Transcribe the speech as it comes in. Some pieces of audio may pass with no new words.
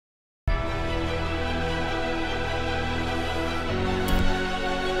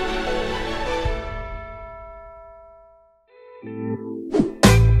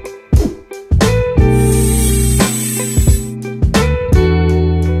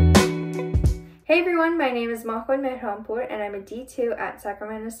Hey everyone, my name is Mahgol Mehranpour and I'm a D2 at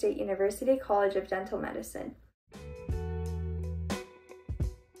Sacramento State University College of Dental Medicine.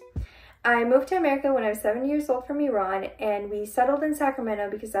 I moved to America when I was 7 years old from Iran, and we settled in Sacramento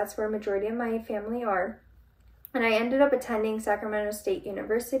because that's where a majority of my family are. And I ended up attending Sacramento State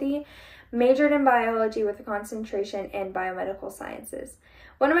University, majored in biology with a concentration in biomedical sciences.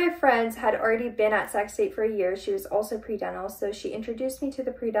 One of my friends had already been at Sac State for a year. She was also pre-dental, so she introduced me to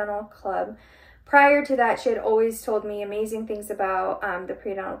the pre-dental club. Prior to that, she had always told me amazing things about the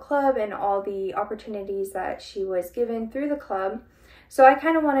pre-dental club and all the opportunities that she was given through the club. So I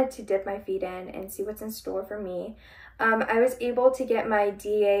kind of wanted to dip my feet in and see what's in store for me. I was able to get my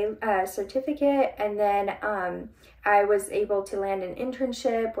DA certificate, and then I was able to land an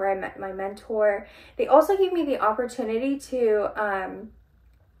internship where I met my mentor. They also gave me the opportunity to,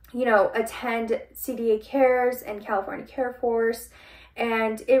 attend CDA Cares and California Care Force,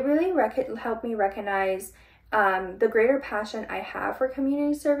 and it really helped me recognize the greater passion I have for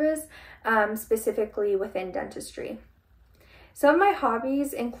community service, specifically within dentistry. Some of my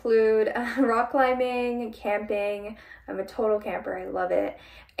hobbies include rock climbing, camping. I'm a total camper, I love it.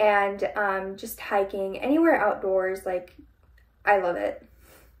 And just hiking, anywhere outdoors, like, I love it.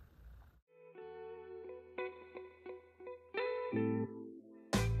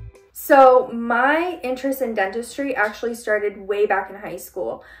 So my interest in dentistry actually started way back in high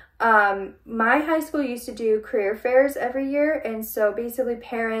school. My high school used to do career fairs every year, and so basically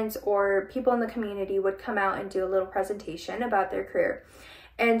parents or people in the community would come out and do a little presentation about their career.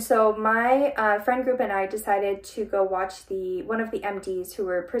 And so my friend group and I decided to go watch one of the MDs who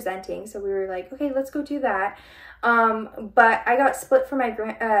were presenting. So we were like, okay, let's go do that. But I got split from my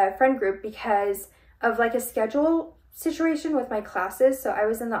friend group because of like a schedule situation with my classes. So I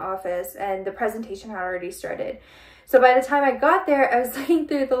was in the office and the presentation had already started. So by the time I got there, I was looking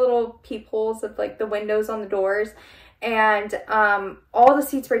through the little peepholes of like the windows on the doors, and all the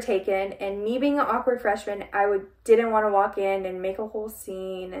seats were taken. And me being an awkward freshman, I didn't want to walk in and make a whole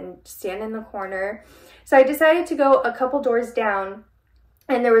scene and stand in the corner. So I decided to go a couple doors down,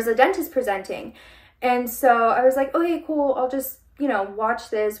 and there was a dentist presenting. And so I was like, okay, cool. I'll just, watch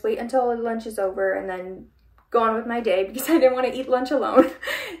this, wait until lunch is over, and then go on with my day because I didn't want to eat lunch alone.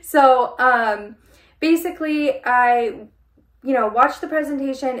 So basically, I, watched the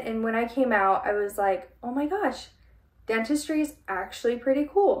presentation, and when I came out, I was like, oh my gosh, dentistry is actually pretty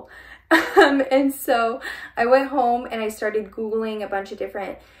cool. And so I went home and I started Googling a bunch of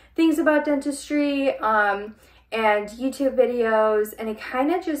different things about dentistry and YouTube videos, and it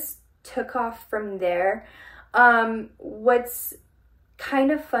kind of just took off from there. What's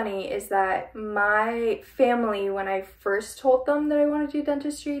kind of funny is that my family, when I first told them that I want to do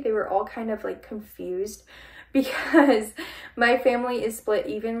dentistry, they were all kind of like confused because my family is split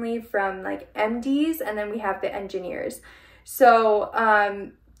evenly from like MDs, and then we have the engineers. So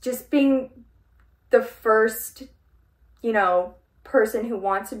just being the first, person who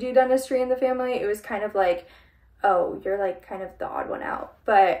wants to do dentistry in the family, it was kind of like, oh, you're like kind of the odd one out,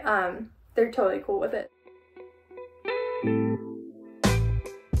 but they're totally cool with it.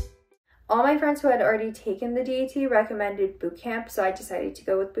 All my friends who had already taken the DAT recommended boot camp, so I decided to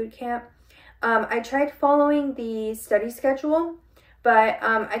go with boot camp. I tried following the study schedule, but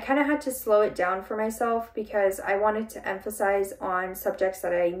I kind of had to slow it down for myself because I wanted to emphasize on subjects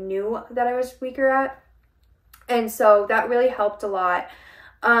that I knew that I was weaker at. And so that really helped a lot.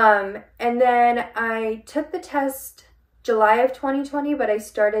 And then I took the test July of 2020, but I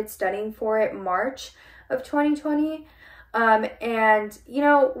started studying for it March of 2020. And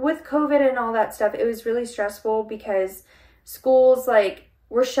with COVID and all that stuff, it was really stressful because schools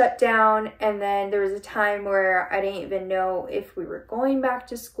were shut down, and then there was a time where I didn't even know if we were going back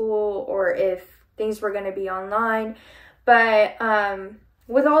to school or if things were going to be online. But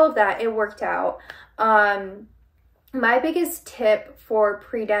with all of that, it worked out. My biggest tip for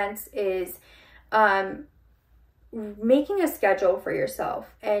pre-dents is making a schedule for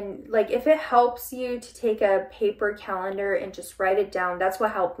yourself. And if it helps you to take a paper calendar and just write it down, that's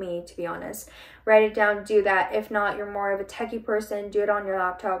what helped me, to be honest. Write it down, do that. If not, you're more of a techie person, do it on your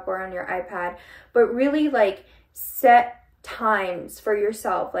laptop or on your iPad. But really set times for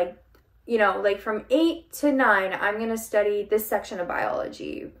yourself. From 8 to 9, I'm going to study this section of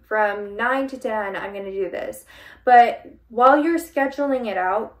biology. From 9 to 10, I'm going to do this. But while you're scheduling it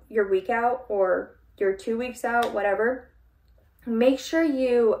out, your week out, or you're 2 weeks out, whatever, make sure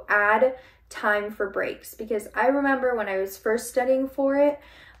you add time for breaks. Because I remember when I was first studying for it,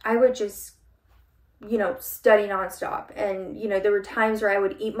 I would just, study nonstop. And, there were times where I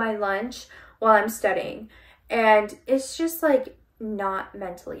would eat my lunch while I'm studying. And it's just not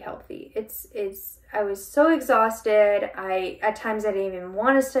mentally healthy. I was so exhausted. At times I didn't even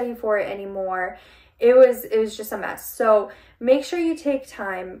want to study for it anymore. It was just a mess. So make sure you take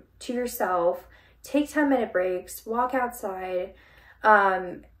time to yourself, take 10-minute breaks, walk outside,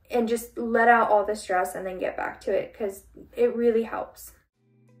 and just let out all the stress and then get back to it, because it really helps.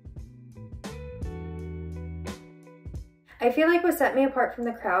 I feel like what set me apart from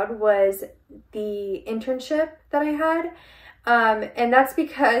the crowd was the internship that I had. And that's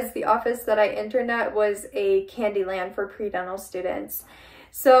because the office that I interned at was a candy land for pre-dental students.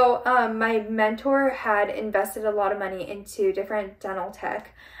 So my mentor had invested a lot of money into different dental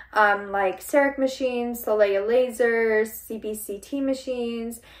tech, like CEREC machines, Soleil lasers, CBCT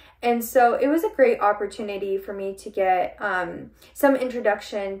machines. And so it was a great opportunity for me to get some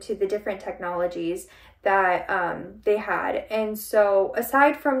introduction to the different technologies that they had. And so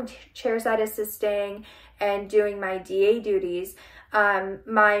aside from chairside assisting and doing my DA duties,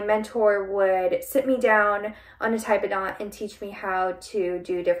 my mentor would sit me down on a Typodont and teach me how to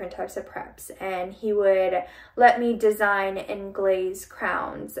do different types of preps. And he would let me design and glaze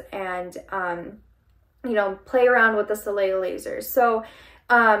crowns and, you know, play around with the Soleil lasers. So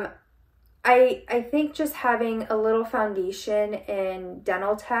I think just having a little foundation in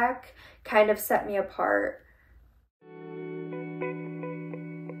dental tech kind of set me apart.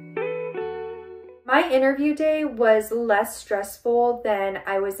 My interview day was less stressful than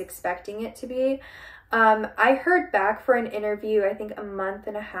I was expecting it to be. I heard back for an interview, I think a month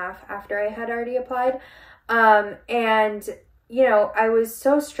and a half after I had already applied. And, you know, I was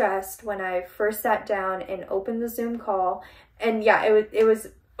so stressed when I first sat down and opened the Zoom call. And yeah, it was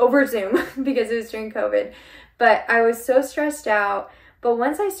over Zoom because it was during COVID. But I was so stressed out. But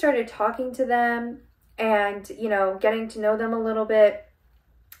once I started talking to them and, you know, getting to know them a little bit,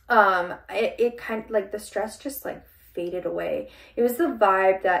 it kind of like the stress just like faded away. It was the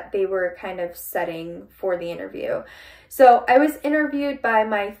vibe that they were kind of setting for the interview. So I was interviewed by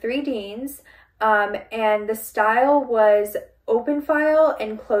my 3 deans, and the style was open file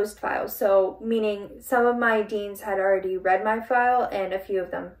and closed file. So meaning some of my deans had already read my file and a few of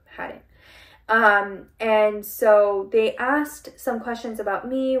them hadn't. And so they asked some questions about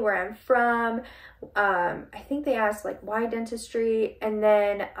me, where I'm from. I think they asked like why dentistry, and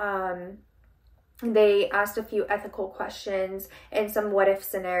then they asked a few ethical questions and some what if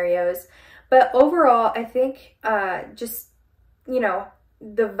scenarios. But overall, I think just, you know,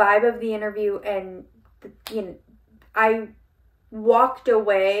 the vibe of the interview, and you know, I walked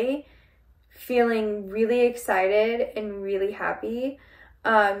away feeling really excited and really happy.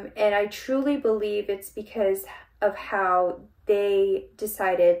 And I truly believe it's because of how they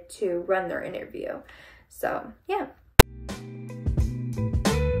decided to run their interview. So, yeah.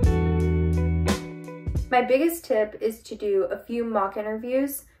 My biggest tip is to do a few mock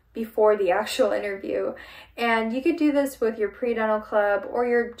interviews before the actual interview. And you could do this with your pre-dental club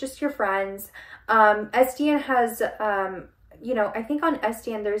or just your friends. SDN has, you know, I think on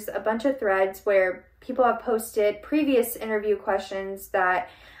SDN there's a bunch of threads where people have posted previous interview questions that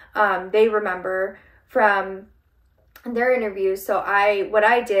they remember from their interviews. So what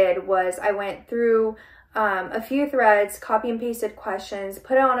I did was I went through a few threads, copy and pasted questions,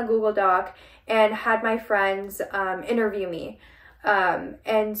 put it on a Google Doc, and had my friends interview me.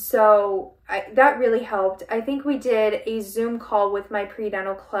 And so that really helped. I think we did a Zoom call with my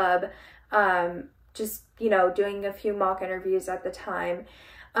pre-dental club, just, you know, doing a few mock interviews at the time.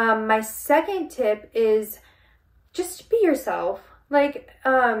 My second tip is just be yourself. Like,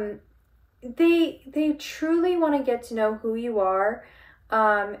 they truly want to get to know who you are.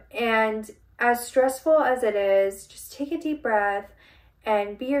 And as stressful as it is, just take a deep breath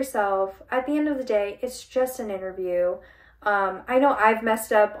and be yourself. At the end of the day, it's just an interview. I know I've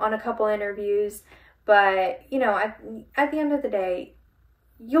messed up on a couple interviews, but, you know, at the end of the day,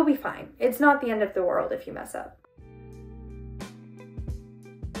 you'll be fine. It's not the end of the world if you mess up.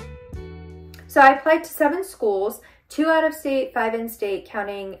 So I applied to 7 schools, 2 out of state, 5 in state,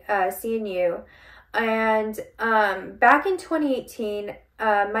 counting CNU. And back in 2018,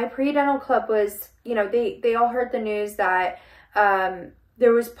 my pre-dental club was, you know, they all heard the news that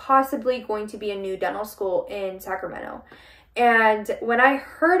there was possibly going to be a new dental school in Sacramento. And when I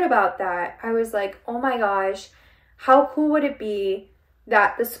heard about that, I was like, oh my gosh, how cool would it be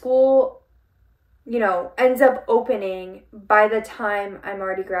that the school, you know, ends up opening by the time I'm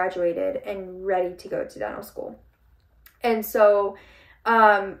already graduated and ready to go to dental school. And so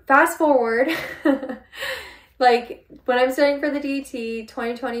fast forward, like when I'm studying for the DT,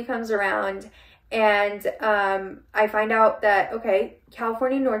 2020 comes around, and I find out that, okay,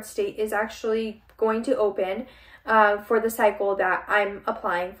 California Northstate is actually going to open. for the cycle that I'm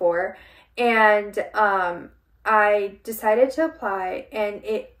applying for. And I decided to apply, and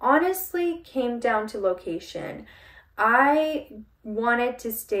it honestly came down to location. I wanted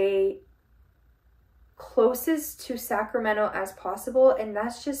to stay closest to Sacramento as possible, and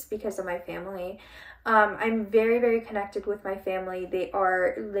that's just because of my family. I'm very, very connected with my family. They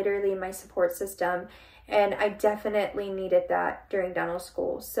are literally my support system, and I definitely needed that during dental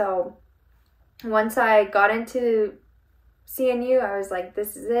school. So once I got into CNU, I was like,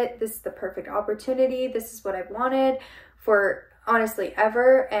 this is it. This is the perfect opportunity. This is what I've wanted for honestly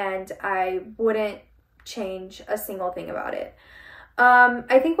ever, and I wouldn't change a single thing about it.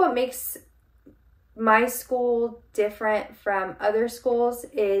 I think what makes my school different from other schools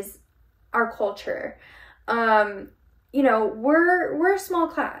is our culture. You know, we're a small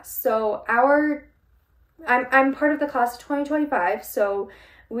class, so I'm part of the class of 2025, so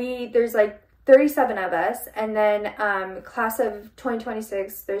there's like 37 of us, and then class of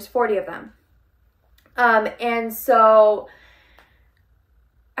 2026, there's 40 of them. And so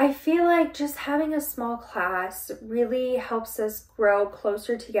I feel like just having a small class really helps us grow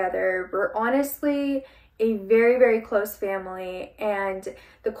closer together. We're honestly a very, very close family, and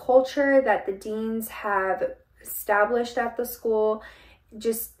the culture that the deans have established at the school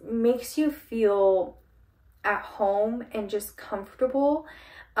just makes you feel at home and just comfortable.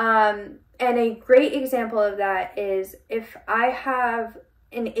 And a great example of that is if I have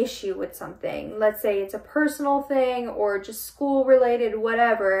an issue with something, let's say it's a personal thing or just school related,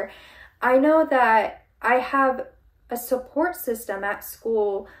 whatever, I know that I have a support system at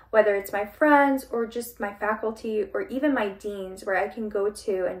school, whether it's my friends or just my faculty or even my deans, where I can go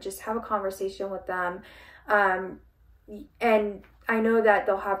to and just have a conversation with them. And I know that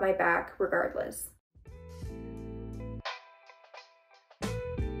they'll have my back regardless.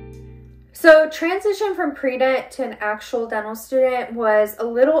 So transition from pre-dent to an actual dental student was a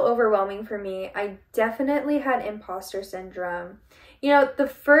little overwhelming for me. I definitely had imposter syndrome. You know, the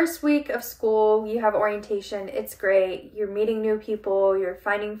first week of school, you have orientation, it's great. You're meeting new people, you're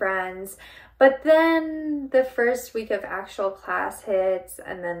finding friends. But then the first week of actual class hits,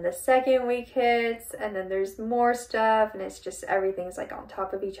 and then the second week hits, and then there's more stuff, and it's just everything's like on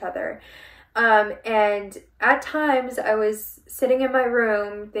top of each other. And at times I was sitting in my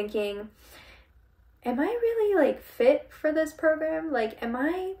room thinking, am I really like fit for this program? Like, am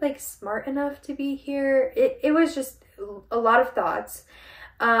I like smart enough to be here? It was just a lot of thoughts.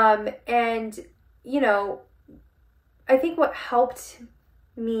 And you know, I think what helped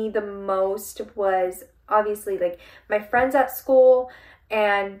me the most was obviously like my friends at school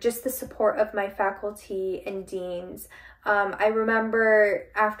and just the support of my faculty and deans. I remember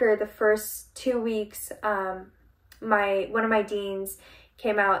after the first 2 weeks, one of my deans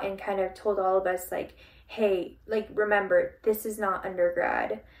came out and kind of told all of us like, hey, like, remember, this is not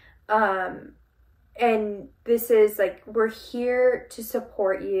undergrad. And this is like, we're here to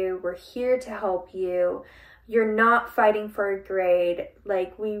support you. We're here to help you. You're not fighting for a grade.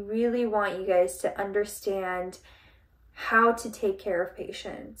 Like, we really want you guys to understand how to take care of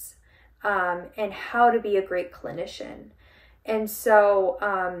patients, and how to be a great clinician. And so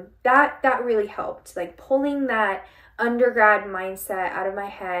that really helped, like pulling that undergrad mindset out of my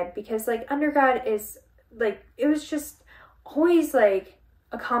head, because like undergrad is like, it was just always like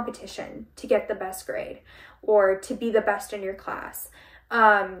a competition to get the best grade or to be the best in your class.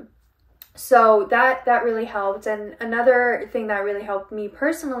 So that really helped. And another thing that really helped me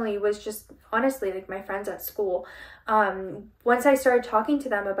personally was just honestly like my friends at school. Once I started talking to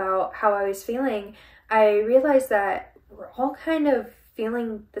them about how I was feeling, I realized that we're all kind of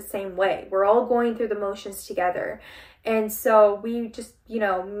feeling the same way. We're all going through the motions together. And so we just, you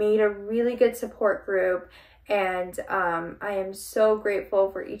know, made a really good support group, and I am so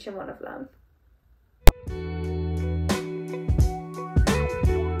grateful for each and one of them.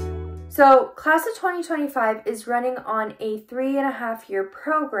 So class of 2025 is running on a 3.5-year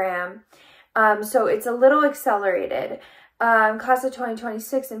program. So it's a little accelerated. Class of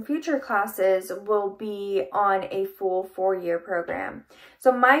 2026 and future classes will be on a full 4-year program.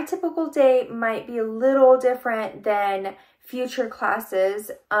 So my typical day might be a little different than future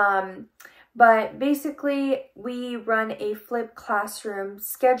classes, but basically we run a flipped classroom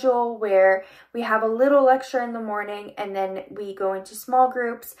schedule where we have a little lecture in the morning, and then we go into small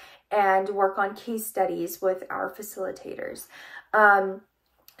groups and work on case studies with our facilitators.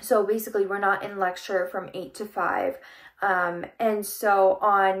 So basically we're not in lecture from 8 to 5. And so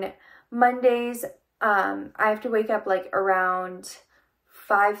on Mondays, I have to wake up like around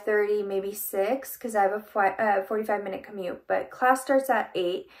 5:30, maybe 6, because I have a 45-minute commute, but class starts at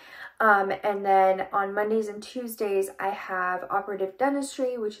 8. And then on Mondays and Tuesdays, I have operative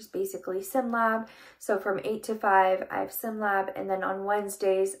dentistry, which is basically sim lab. So from 8 to 5, I have sim lab. And then on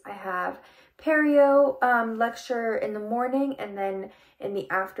Wednesdays, I have perio lecture in the morning, and then in the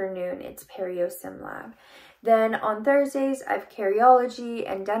afternoon, it's perio sim lab. Then on Thursdays, I have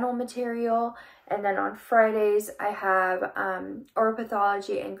cardiology and dental material. And then on Fridays, I have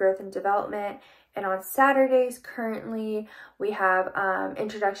orthopathology and growth and development. And on Saturdays, currently, we have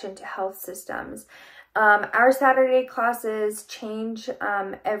Introduction to Health Systems. Our Saturday classes change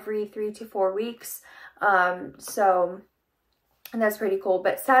every 3 to 4 weeks. And that's pretty cool.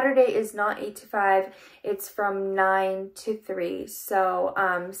 But Saturday is not 8 to 5. It's from 9 to 3. So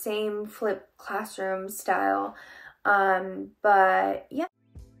same flip classroom style. But yeah.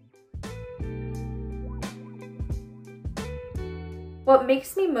 What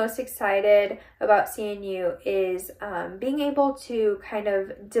makes me most excited about CNU is being able to kind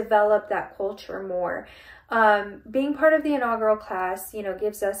of develop that culture more. Being part of the inaugural class, you know,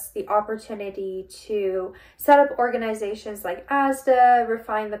 gives us the opportunity to set up organizations like ASDA,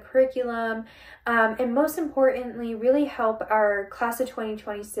 refine the curriculum, and most importantly, really help our class of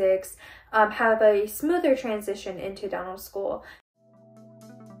 2026 have a smoother transition into dental school.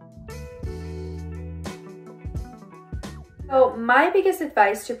 So my biggest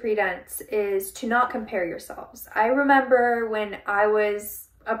advice to pre-dents is to not compare yourselves. I remember when I was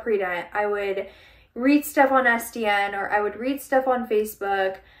a pre-dent, I would read stuff on SDN or I would read stuff on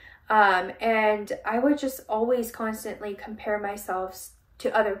Facebook, and I would just always constantly compare myself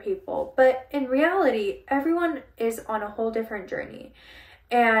to other people. But in reality, everyone is on a whole different journey.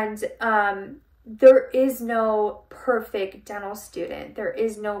 And there is no perfect dental student. There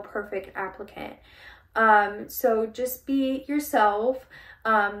is no perfect applicant. So just be yourself,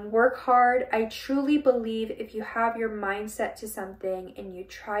 work hard. I truly believe if you have your mindset to something and you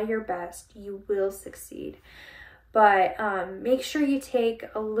try your best, you will succeed. But make sure you take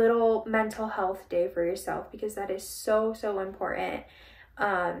a little mental health day for yourself, because that is so, so important.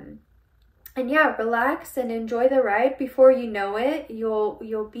 And yeah, relax and enjoy the ride. Before you know it,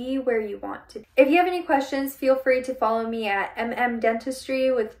 you'll be where you want to be. If you have any questions, feel free to follow me at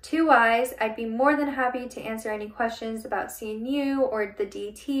Dentistry with 2 I's. I'd be more than happy to answer any questions about CNU or the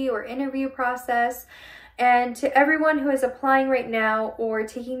DT or interview process. And to everyone who is applying right now or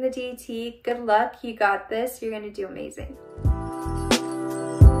taking the DT, good luck. You got this. You're going to do amazing.